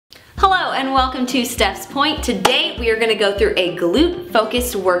Hello and welcome to Steph's Point. Today we are going to go through a glute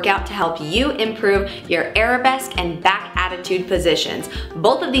focused workout to help you improve your arabesque and back attitude positions.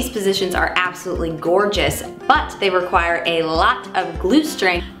 Both of these positions are absolutely gorgeous, but they require a lot of glute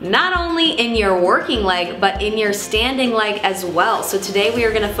strength, not only in your working leg, but in your standing leg as well. So today we are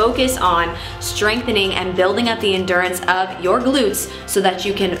going to focus on strengthening and building up the endurance of your glutes so that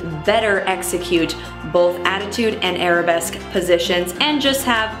you can better execute both attitude and arabesque positions and just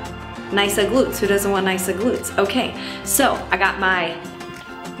have nicer glutes. Who doesn't want nicer glutes? Okay, so I got my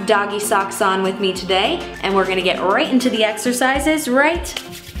doggy socks on with me today, and we're gonna get right into the exercises right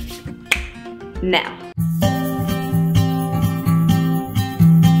now.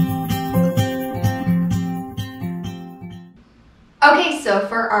 Okay, so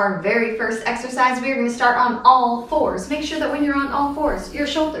for our very first exercise, we are going to start on all fours. Make sure that when you're on all fours, your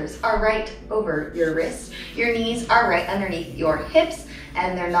shoulders are right over your wrists, your knees are right underneath your hips,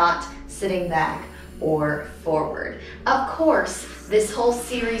 and they're not sitting back or forward. Of course, this whole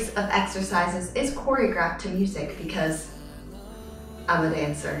series of exercises is choreographed to music because I'm a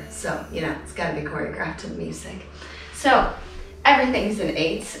dancer, so you know, it's gotta be choreographed to the music. So everything's in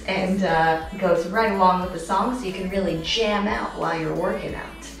eights and goes right along with the song, so you can really jam out while you're working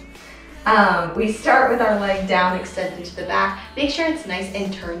out. We start with our leg down, extended to the back. Make sure it's nice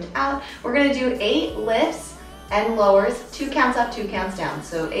and turned out. We're gonna do 8 lifts and lowers, 2 counts up, 2 counts down.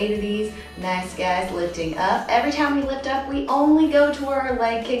 So 8 of these, nice guys, lifting up. Every time we lift up, we only go to where our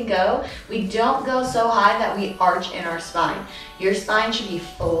leg can go. We don't go so high that we arch in our spine. Your spine should be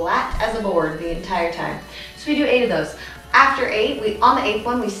flat as a board the entire time. So we do 8 of those. After 8, on the 8th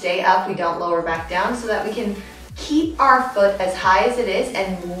one, we stay up, we don't lower back down so that we can keep our foot as high as it is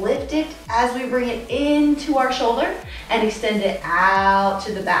and lift it as we bring it into our shoulder and extend it out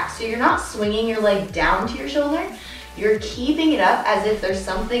to the back. So you're not swinging your leg down to your shoulder, you're keeping it up as if there's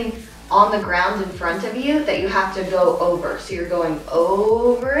something on the ground in front of you that you have to go over. So you're going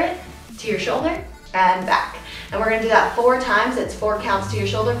over it to your shoulder and back. And we're gonna do that 4 times. It's 4 counts to your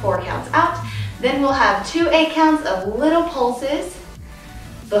shoulder, 4 counts out. Then we'll have 2 8 counts of little pulses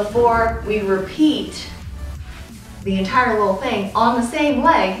before we repeat the entire little thing on the same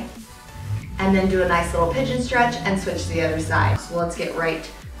leg, and then do a nice little pigeon stretch and switch to the other side. So let's get right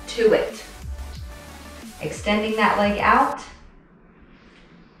to it. Extending that leg out,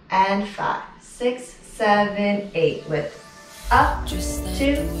 and 5, 6, 7, 8, with up, 2,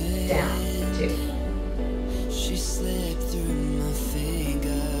 down, 2. She slipped through my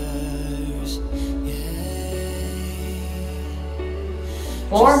fingers.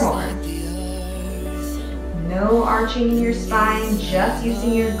 4 more. No arching in your spine, just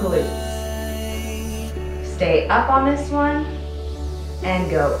using your glutes. Stay up on this one and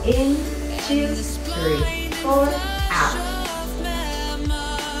go in, 2, 3, 4, out.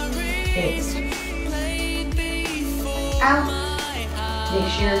 In, out. Make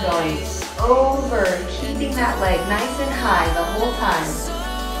sure you're going over, keeping that leg nice and high the whole time.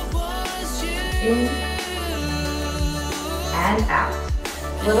 In and out.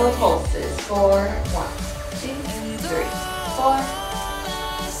 Little pulses for 1, 2, 3, 4,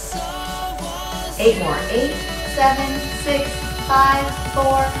 8 more. 8, 7, 6, 5,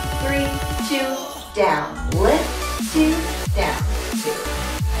 4, 3, 2, down. Lift, 2, down, 2.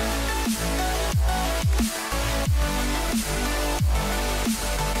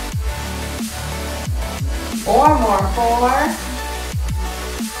 4 more. 4,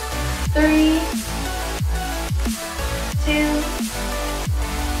 3, 2,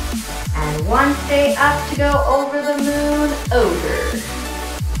 and 1. Stay up to go over the moon, over,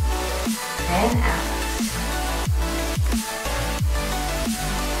 and out.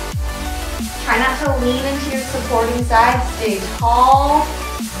 Try not to lean into your supporting side. Stay tall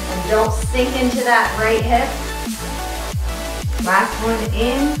and don't sink into that right hip. Last one,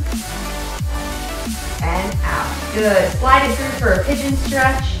 in and out. Good. Slide it through for a pigeon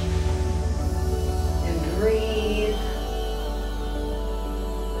stretch. And breathe.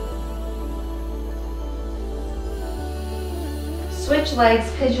 Switch legs,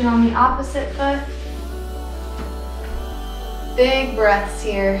 pigeon on the opposite foot. Big breaths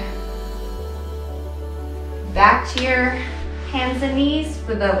here. Back to your hands and knees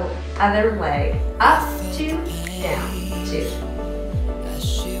for the other leg. Up, 2, down, 2.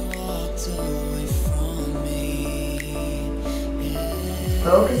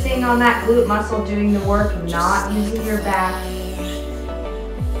 Focusing on that glute muscle doing the work, not using your back.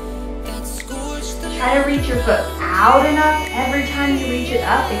 Try to reach your foot out enough. Every time you reach it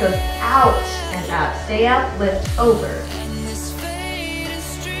up, it goes out and up. Stay up, lift over.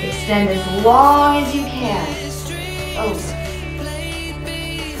 Extend as long as you can. Over.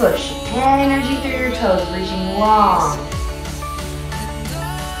 push energy through your toes, reaching long.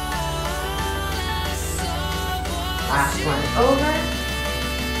 Last one, over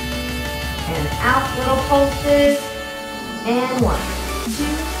and out, little pulses. And 1, 2,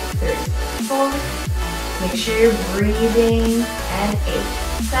 3, 4. Make sure you're breathing. And 8,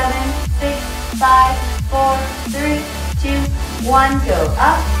 7, 6, 5, 4, 3, 2, 1. Go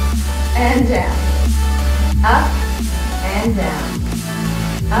up and down. Up and down.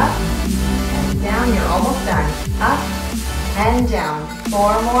 Up and down. You're almost done. Up and down.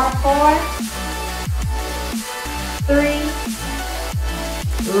 4 more. 4, 3.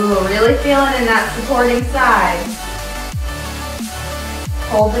 Ooh, really feeling in that supporting side.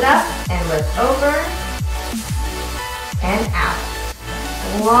 Hold it up and lift over and out.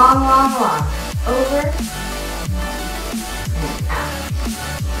 Long, long, long. Over and out.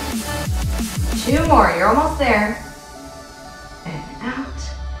 2 more, you're almost there. And out.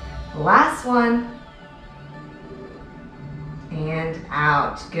 Last one. And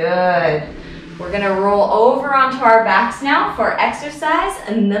out. Good. We're gonna roll over onto our backs now for exercise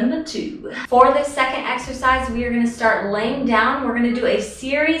number 2. For this second exercise, we are gonna start laying down. We're gonna do a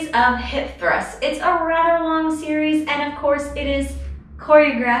series of hip thrusts. It's a rather long series, and of course it is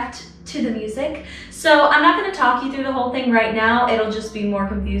choreographed to the music. So I'm not gonna talk you through the whole thing right now. It'll just be more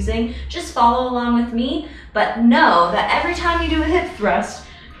confusing. Just follow along with me, but know that every time you do a hip thrust,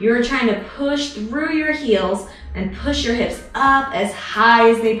 you're trying to push through your heels and push your hips up as high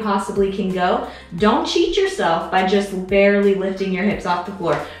as they possibly can go. Don't cheat yourself by just barely lifting your hips off the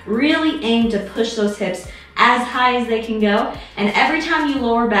floor. Really aim to push those hips as high as they can go. And every time you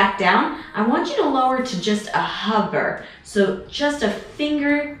lower back down, I want you to lower to just a hover. So just a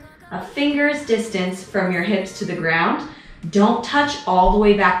finger's distance from your hips to the ground. Don't touch all the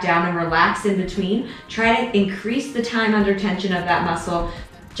way back down and relax in between. Try to increase the time under tension of that muscle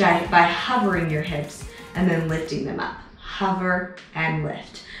by hovering your hips and then lifting them up. Hover and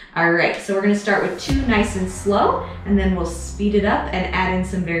lift. All right, so we're gonna start with 2 nice and slow, and then we'll speed it up and add in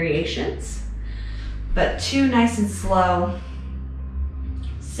some variations. But 2 nice and slow.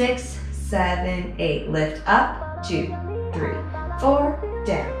 6, 7, 8. Lift up. 2, 3, 4.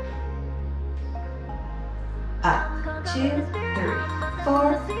 Down. Up. 2, 3,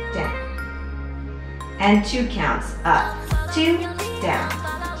 4. Down. And 2 counts. Up. 2. Down.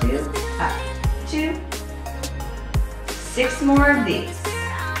 2. Up. 2. 6 more of these.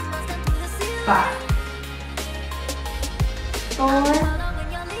 5, 4,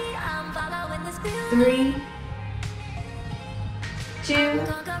 3, 2,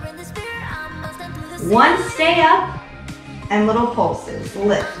 1. Stay up and little pulses.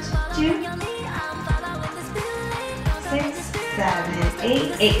 Lift. 2, 6, 7,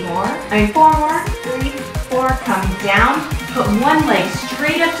 8. 8 more. 4 more. 3, 4. Come down. Put one leg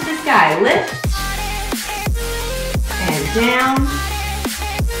straight up to the sky. Lift. And down,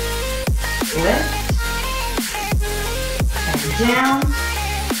 lift, and down.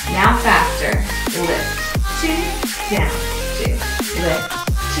 Now faster. Lift, 2, down, 2, lift,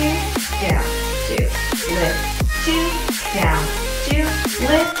 2, down, 2, lift, 2, down, 2,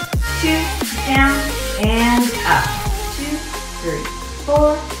 lift, 2, down, and up. 2, 3,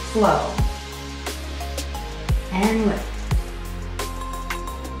 4, slow, and lift.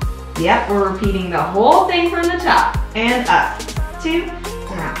 Yep, we're repeating the whole thing from the top. And up. 2,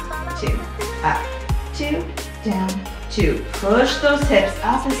 down, 2, up, 2, down, 2. Push those hips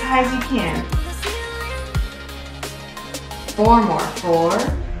up as high as you can. 4 more. 4,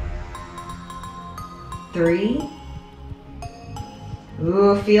 3.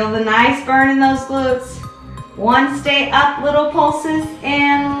 Ooh, feel the nice burn in those glutes. 1, stay up, little pulses,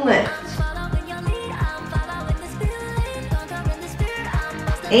 and lift.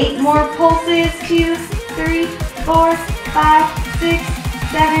 8 more pulses. 2, 3, 4, 5, 6,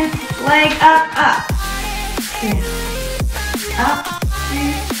 7. Leg up, up. Down. Up. 2,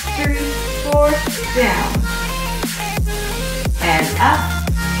 3, 4. Down. And up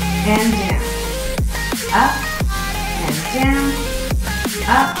and down. Up and down.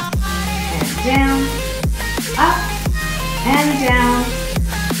 Up and down. Up and down.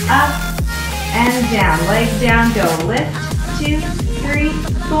 Up and down. Legs down. Go. Lift. 2, 3,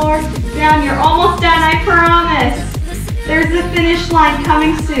 4, down. You're almost done, I promise. There's the finish line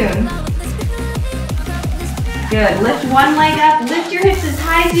coming soon. Good. Lift one leg up. Lift your hips as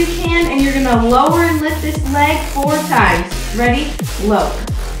high as you can, and you're gonna lower and lift this leg 4 times. Ready? Lower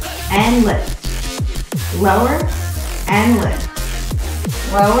and lift. Lower and lift.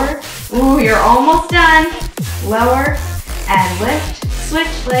 Lower. Ooh, you're almost done. Lower and lift.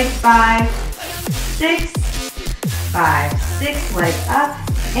 Switch legs. 5, 6, 5, 6. Leg up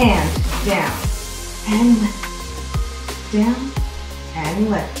and down, and lift, down, and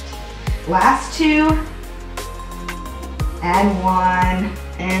lift. Last 2, and 1,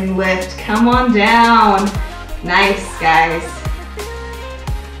 and lift. Come on down. Nice, guys.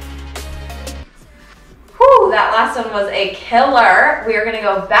 Whew, that last one was a killer. We are gonna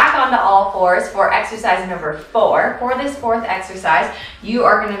go back onto all fours for exercise number 4. For this 4th exercise, you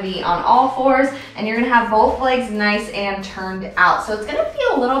are gonna be on all fours and you're gonna have both legs nice and turned out. So it's gonna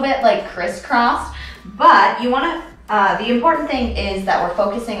feel a little bit like crisscrossed, but you wanna, the important thing is that we're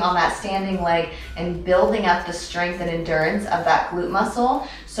focusing on that standing leg and building up the strength and endurance of that glute muscle.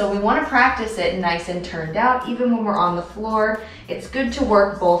 So we want to practice it nice and turned out even when we're on the floor. It's good to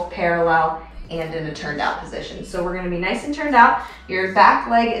work both parallel and in a turned out position. So we're going to be nice and turned out. Your back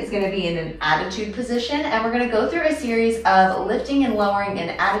leg is going to be in an attitude position, and we're going to go through a series of lifting and lowering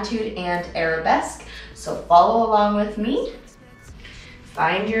in attitude and arabesque. So follow along with me.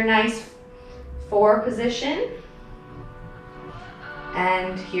 Find your nice 4 position.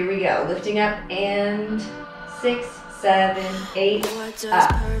 And here we go, lifting up and 6, 7, 8,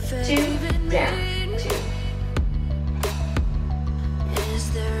 up, 2, down, 2.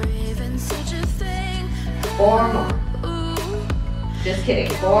 Four more. Just kidding,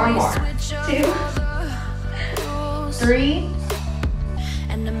 4 more. 2, 3,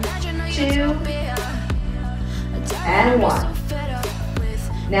 2, and 1.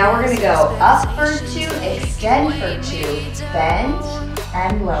 Now we're gonna go up for 2, extend for 2, bend,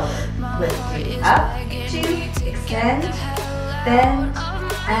 and lower. Lifting up, 2, extend, bend,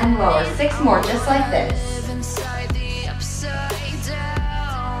 and lower. 6 more, just like this.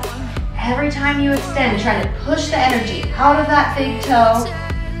 Every time you extend, try to push the energy out of that big toe.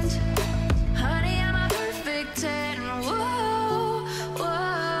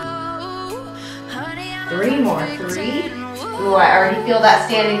 3 more, 3. Ooh, I already feel that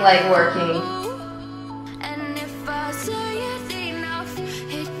standing leg working.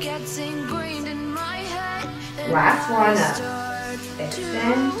 Last one up.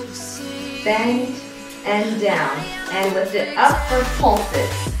 Extend, bend, and down. And lift it up for pulses.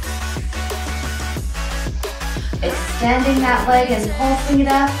 Extending that leg and pulsing it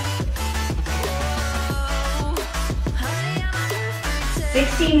up.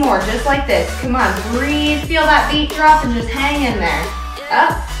 16 more, just like this. Come on, breathe, feel that beat drop and just hang in there.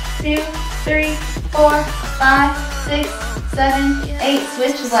 Up, 2, 3, 4, 5, 6, 7, 8.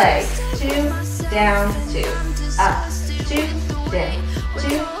 Switch legs. 2, down, 2. Up, 2, down,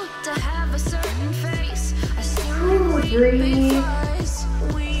 2. Ooh, breathe.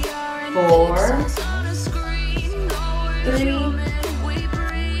 4, 3,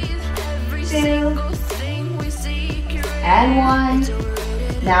 2, and 1.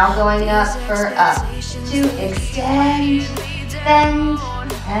 Now going up for up. 2, extend, bend,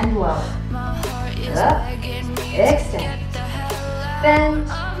 and lower. Up, extend, bend,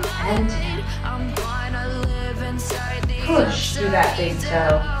 and down. Push through that big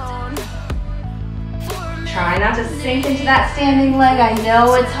toe. Try not to sink into that standing leg. I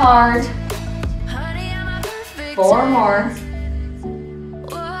know it's hard. 4 more.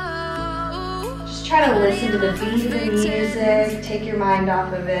 Just try to listen to the beat of the music. Take your mind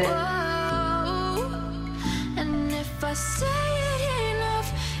off of it. And if I say it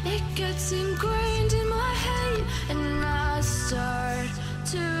enough, it gets ingrained in my head, and I start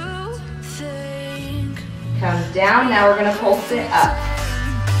to think. Come down. Now we're going to pulse it up.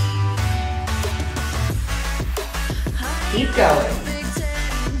 Keep going.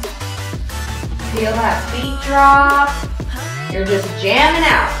 Feel that feet drop. You're just jamming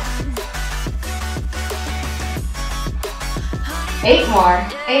out. 8 more.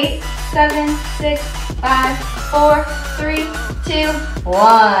 8, 7, 6, 5, 4, 3, 2,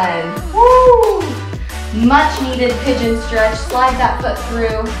 1. Woo! Much needed pigeon stretch. Slide that foot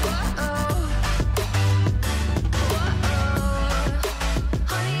through.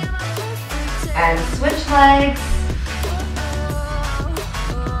 And switch legs.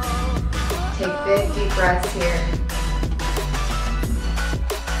 Take big deep breaths here.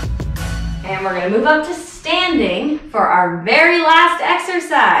 And we're going to move up to standing for our very last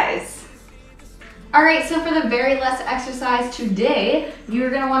exercise. All right, so for the very last exercise today, you're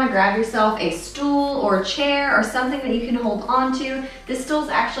gonna wanna grab yourself a stool or chair or something that you can hold on to. This stool's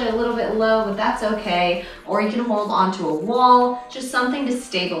actually a little bit low, but that's okay. Or you can hold onto a wall, just something to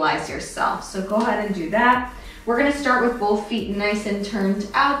stabilize yourself. So go ahead and do that. We're gonna start with both feet nice and turned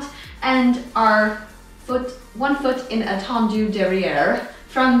out and our one foot in a tendu derrière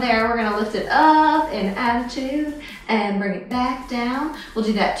From there, we're gonna lift it up in attitude and bring it back down. We'll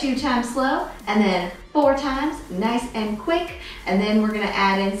do that 2 times slow and then 4 times, nice and quick. And then we're gonna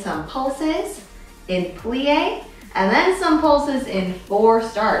add in some pulses in plie and then some pulses in 4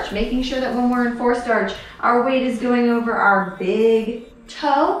 starch, making sure that when we're in 4 starch, our weight is going over our big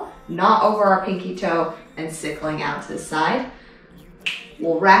toe, not over our pinky toe and sickling out to the side.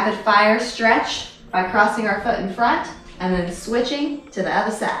 We'll rapid fire stretch by crossing our foot in front and then switching to the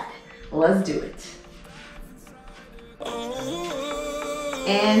other side. Let's do it.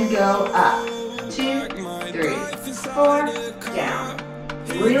 And go up. 2, 3, 4, down.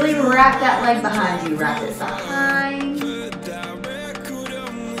 Really wrap that leg behind you. Wrap it behind.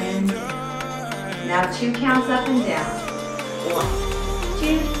 And now 2 counts up and down. 1,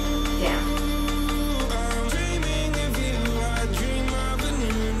 2, down.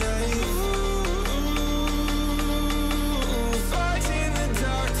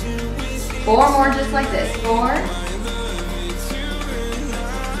 Four more just like this. 4,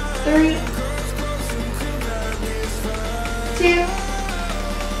 3, 2,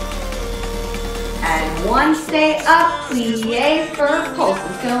 and 1. Stay up. Plie for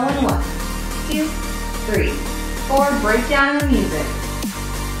pulses. Going 1, 2, 3, 4. Break down the music.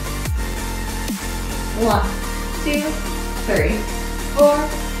 1, 2, 3, 4,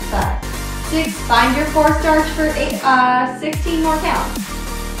 5, 6. Find your 4 starch for 16 more counts.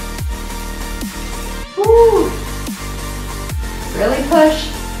 Woo. Really push.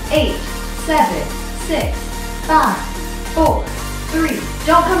 8, 7, 6, 5, 4, 3.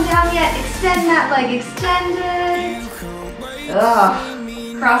 Don't come down yet. Extend that leg. Extend it. Ugh.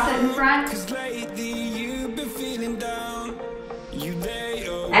 Cross it in front.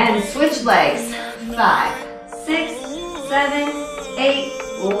 And switch legs. 5, 6, 7, 8.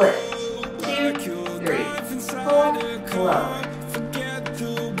 Lift. 2, 3, 4. Lower.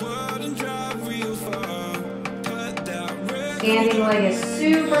 Standing leg is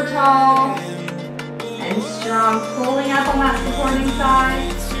super tall and strong, pulling up on that supporting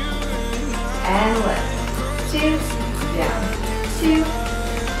side. And lift. 2, down. 2.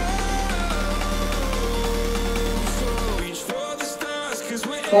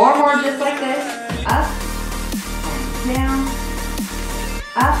 Four more just like this. Up and down.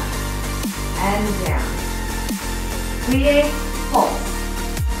 Up and down. Plie, pulse.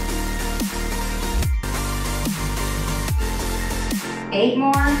 8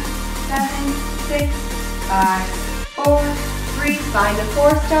 more. 7, 6, 5, 4, 3. Find a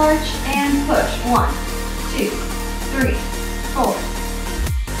 4 starch and push. 1, 2, 3, 4.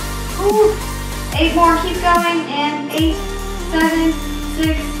 Ooh. 8 more. Keep going. And 8, 7,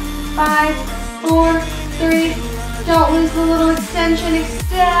 6, 5, 4, 3. Don't lose the little extension.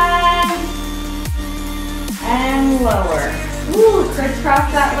 Extend. And lower. Ooh. Crisscross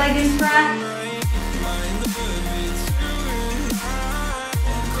that leg in front.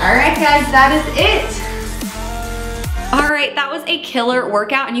 All right, guys, that is it. All right, that was a killer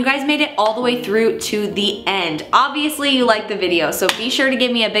workout and you guys made it all the way through to the end. Obviously you liked the video, so be sure to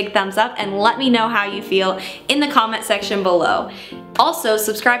give me a big thumbs up and let me know how you feel in the comment section below. Also,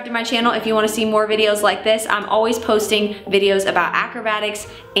 subscribe to my channel if you want to see more videos like this. I'm always posting videos about acrobatics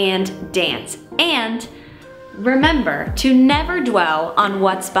and dance. And remember to never dwell on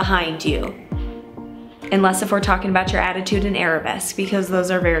what's behind you. Unless if we're talking about your attitude and Arabesque, because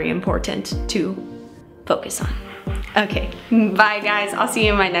those are very important to focus on. Okay, bye guys. I'll see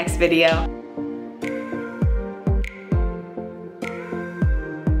you in my next video.